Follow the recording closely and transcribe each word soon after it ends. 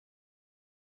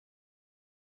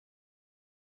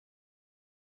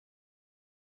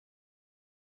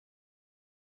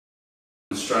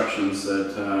instructions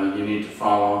that you need to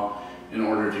follow in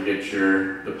order to get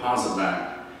your deposit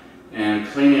back. And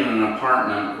cleaning an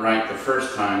apartment right the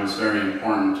first time is very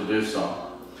important to do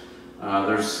so.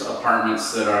 There's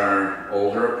apartments that are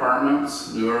older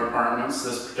apartments, newer apartments.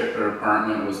 This particular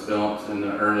apartment was built in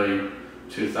the early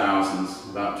 2000s,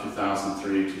 about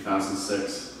 2003,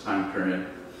 2006 time period.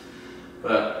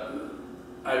 But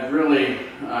I really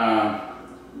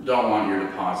don't want your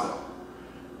deposit.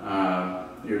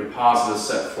 Your deposit is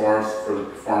set forth for the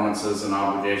performances and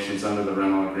obligations under the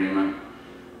rental agreement.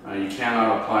 You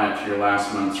cannot apply it to your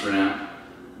last month's rent,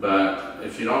 but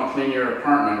if you don't clean your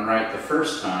apartment right the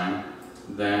first time,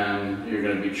 then you're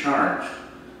going to be charged.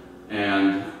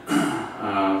 And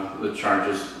the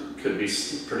charges could be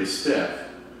pretty stiff.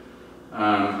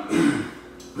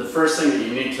 The first thing that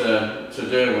you need to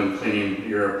do when cleaning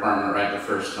your apartment right the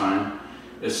first time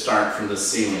is start from the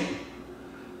ceiling.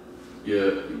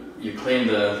 You clean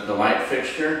the light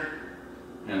fixture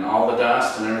and all the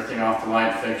dust and everything off the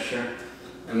light fixture,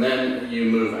 and then you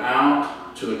move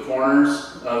out to the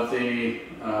corners of the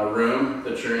room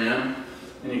that you're in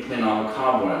and you clean all the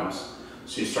cobwebs.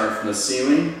 So you start from the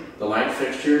ceiling, the light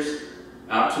fixtures,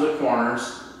 out to the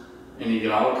corners, and you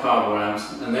get all the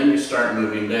cobwebs, and then you start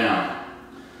moving down.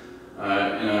 In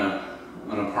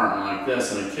an apartment like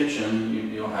this, in a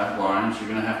kitchen, you'll have blinds. You're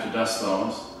going to have to dust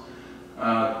those.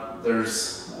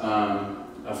 There's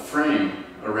a frame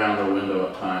around the window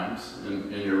at times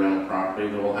in your rental property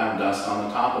that will have dust on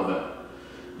the top of it.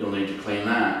 You'll need to clean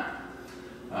that.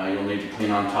 You'll need to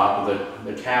clean on top of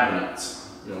the cabinets.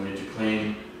 You'll need to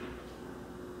clean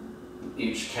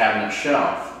each cabinet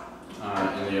shelf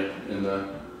in the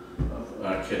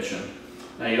kitchen.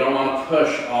 Now you don't want to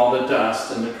push all the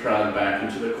dust and the crud back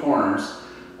into the corners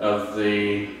of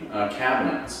the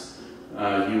cabinets.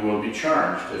 You will be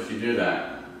charged if you do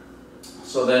that.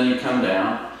 So then you come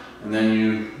down and then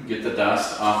you get the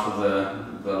dust off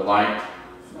of the light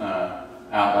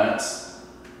outlets,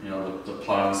 you know, the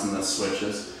plugs and the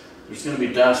switches. There's going to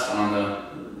be dust on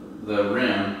the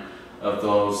rim of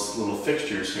those little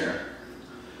fixtures here.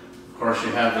 Of course,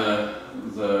 you have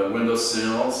the window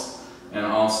sills and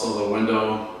also the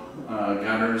window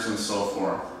gutters and so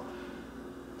forth.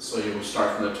 So you will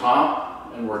start from the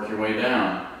top and work your way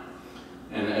down.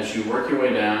 And as you work your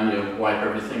way down, you wipe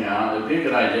everything out. It would be a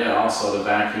good idea also to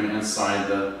vacuum inside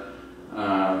the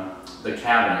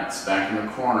cabinets, back in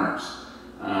the corners.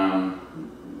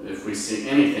 If we see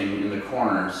anything in the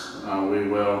corners, we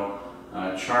will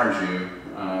charge you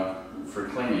for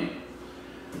cleaning.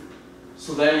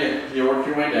 So then you work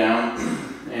your way down,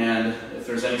 and if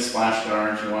there's any splash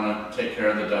guards, you want to take care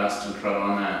of the dust and crud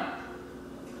on that.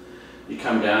 You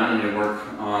come down and you work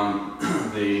on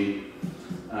the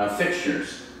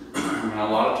fixtures. Now,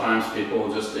 a lot of times people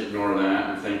will just ignore that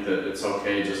and think that it's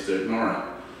okay just to ignore it,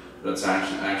 but it's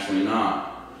actually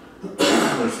not.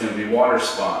 There's going to be water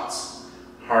spots,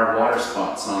 hard water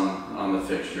spots on the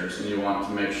fixtures, and you want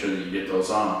to make sure that you get those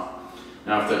off.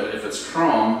 Now, if it's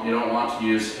chrome, you don't want to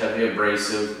use heavy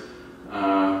abrasive,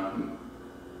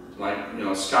 like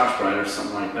Scotch-Brite or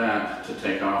something like that, to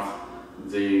take off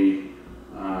the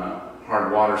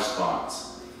hard water spots.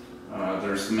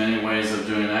 There's many ways of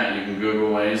doing that. You can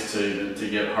Google ways to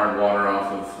get hard water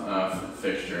off of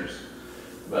fixtures,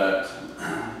 but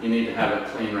you need to have it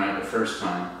clean right the first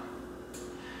time.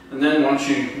 And then once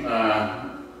you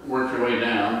work your way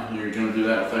down, you're going to do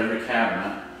that with every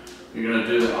cabinet. You're going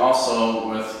to do it also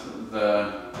with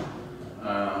the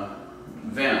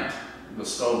vent, the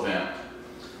stove vent.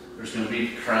 There's going to be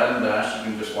crud and dust. You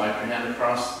can just wipe your hand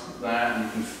across that,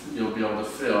 and you'll be able to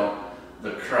feel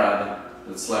the crud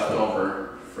that's left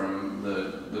over from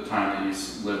the time that you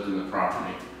lived in the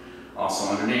property.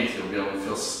 Also underneath, you'll be able to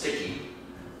feel sticky,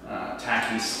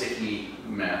 tacky, sticky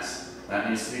mess. That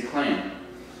needs to be cleaned.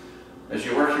 As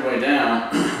you work your way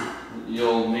down,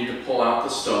 you'll need to pull out the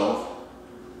stove.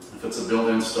 If it's a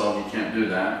built-in stove, you can't do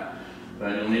that.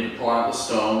 But you'll need to pull out the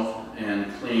stove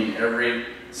and clean every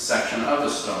section of the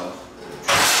stove.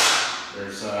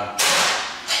 There's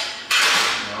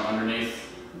underneath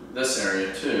this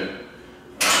area too.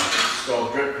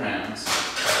 Stove drip pans,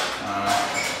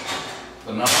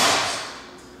 the knobs.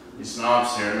 These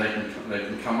knobs here, they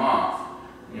can come off.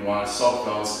 You want to soak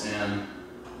those in,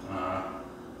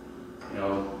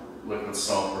 liquid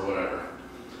soap or whatever.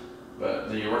 But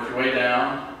then you work your way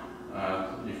down.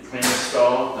 You clean the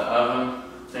stove, the oven,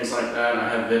 things like that. I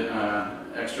have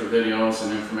extra videos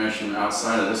and information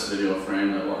outside of this video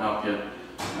frame that will help you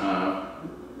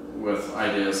with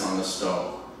ideas on the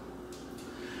stove.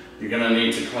 You're going to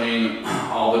need to clean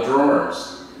all the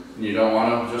drawers. You don't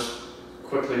want to just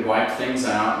quickly wipe things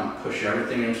out and push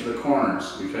everything into the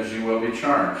corners because you will be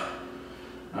charged.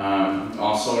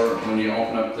 Also, when you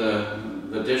open up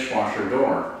the dishwasher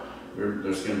door,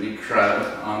 there's going to be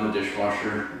crud on the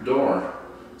dishwasher door,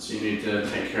 so you need to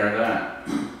take care of that.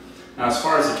 Now, as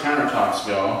far as the countertops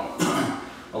go,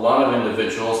 a lot of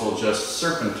individuals will just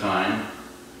serpentine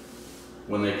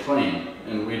when they clean,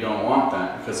 and we don't want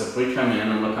that, because if we come in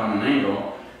and look on an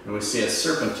angle and we see a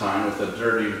serpentine with a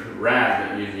dirty rag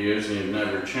that you've used and you've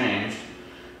never changed,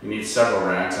 you need several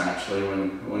rags actually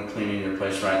when cleaning your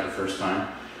place right the first time.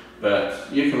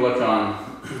 But you can look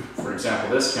on, for example,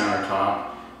 this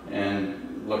countertop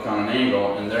and look on an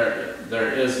angle, and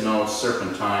there is no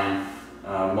serpentine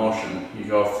motion. You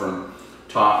go from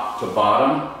top to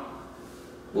bottom,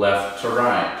 left to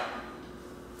right.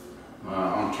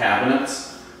 On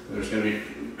cabinets, there's going to be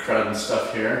crud and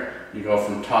stuff here. You go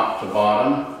from top to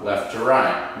bottom, left to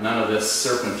right. None of this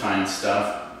serpentine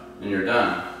stuff, and you're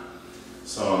done.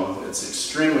 So it's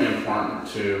extremely important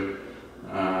to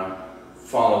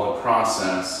follow the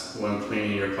process when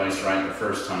cleaning your place right the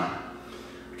first time.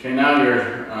 Okay, now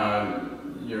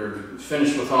you're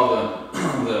finished with all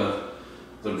the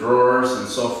drawers and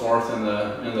so forth in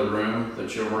the room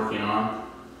that you're working on.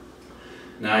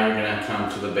 Now you're going to come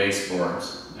to the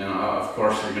baseboards, and of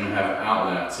course you're going to have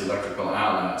outlets, electrical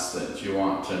outlets, that you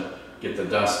want to get the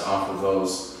dust off of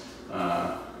those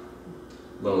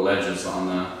little ledges on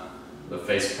the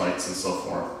face plates and so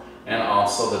forth, and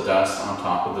also the dust on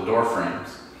top of the door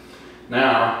frames.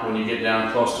 Now, when you get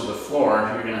down close to the floor,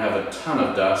 you're going to have a ton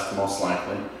of dust, most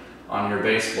likely, on your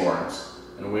baseboards,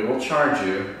 and we will charge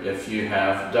you if you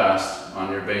have dust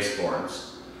on your baseboards.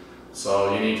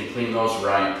 So you need to clean those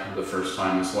right the first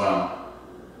time as well.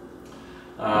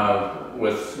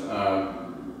 With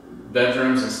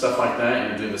bedrooms and stuff like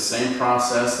that, you do the same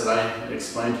process that I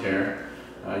explained here.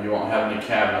 You won't have any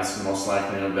cabinets most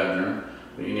likely in a bedroom,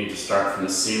 but you need to start from the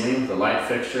ceiling, the light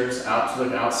fixtures, out to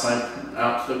the outside,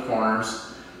 out to the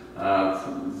corners,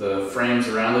 the frames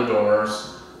around the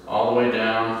doors, all the way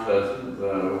down,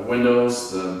 the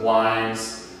windows, the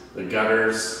blinds, the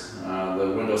gutters,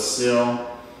 the window sill,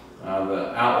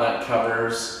 the outlet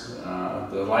covers,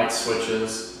 the light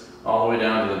switches, all the way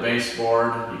down to the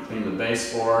baseboard. You clean the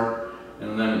baseboard,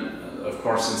 and then of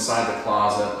course inside the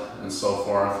closet and so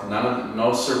forth.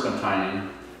 No serpentining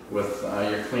with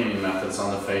your cleaning methods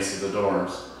on the face of the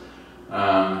doors.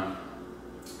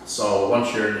 So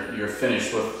once you're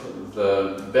finished with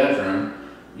the bedroom,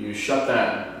 you shut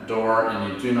that door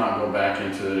and you do not go back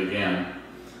into it again.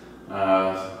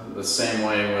 The same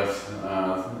way with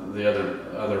the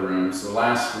other rooms. The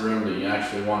last room that you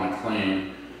actually want to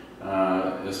clean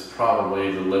is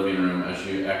probably the living room as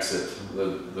you exit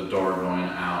the door going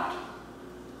out.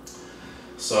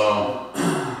 So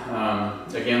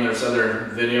again, there's other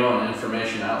video and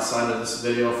information outside of this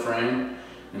video frame,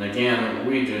 and again,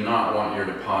 we do not want your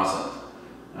deposit.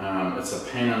 It's a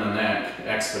pain in the neck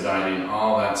expediting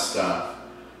all that stuff,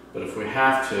 but if we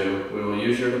have to, we will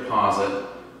use your deposit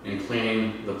in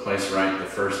cleaning the place right the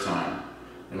first time.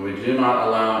 And we do not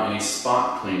allow any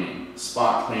spot cleaning.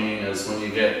 Spot cleaning is when you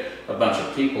get a bunch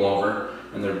of people over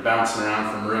and they're bouncing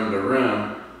around from room to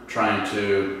room trying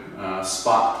to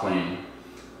spot clean.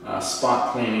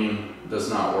 Spot cleaning does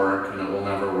not work, and it will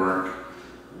never work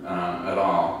at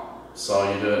all.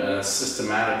 So you do it in a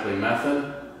systematically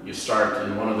method. You start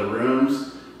in one of the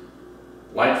rooms,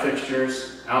 light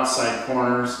fixtures, outside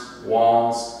corners,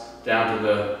 walls, down to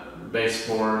the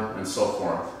baseboard and so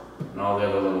forth, and all the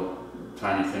other little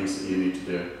tiny things that you need to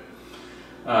do.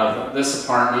 This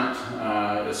apartment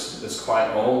is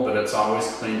quite old, but it's always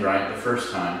cleaned right the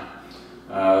first time.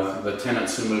 The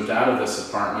tenants who moved out of this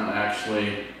apartment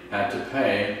actually had to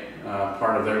pay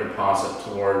part of their deposit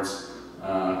towards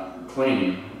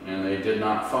cleaning, and they did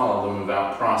not follow the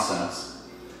move-out process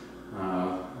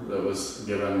that was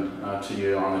given to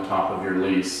you on the top of your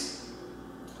lease.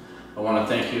 I want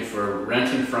to thank you for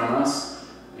renting from us,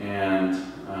 and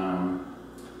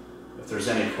if there's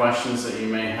any questions that you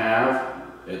may have,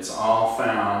 it's all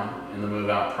found in the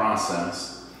move-out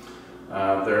process.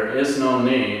 There is no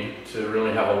need to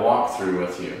really have a walkthrough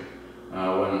with you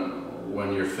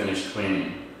when you're finished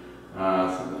cleaning.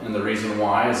 And the reason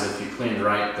why is if you cleaned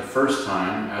right the first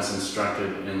time, as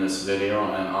instructed in this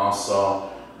video, and also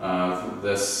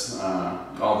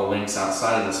all the links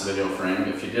outside of this video frame,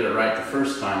 if you did it right the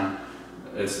first time,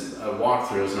 a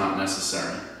walkthrough is not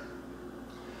necessary.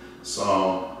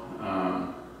 So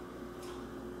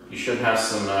you should have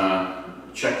some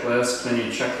checklists, cleaning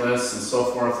checklists and so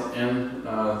forth in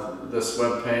this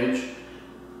web page,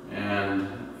 and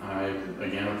I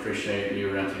again appreciate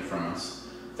you renting from us.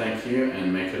 Thank you,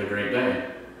 and make it a great day.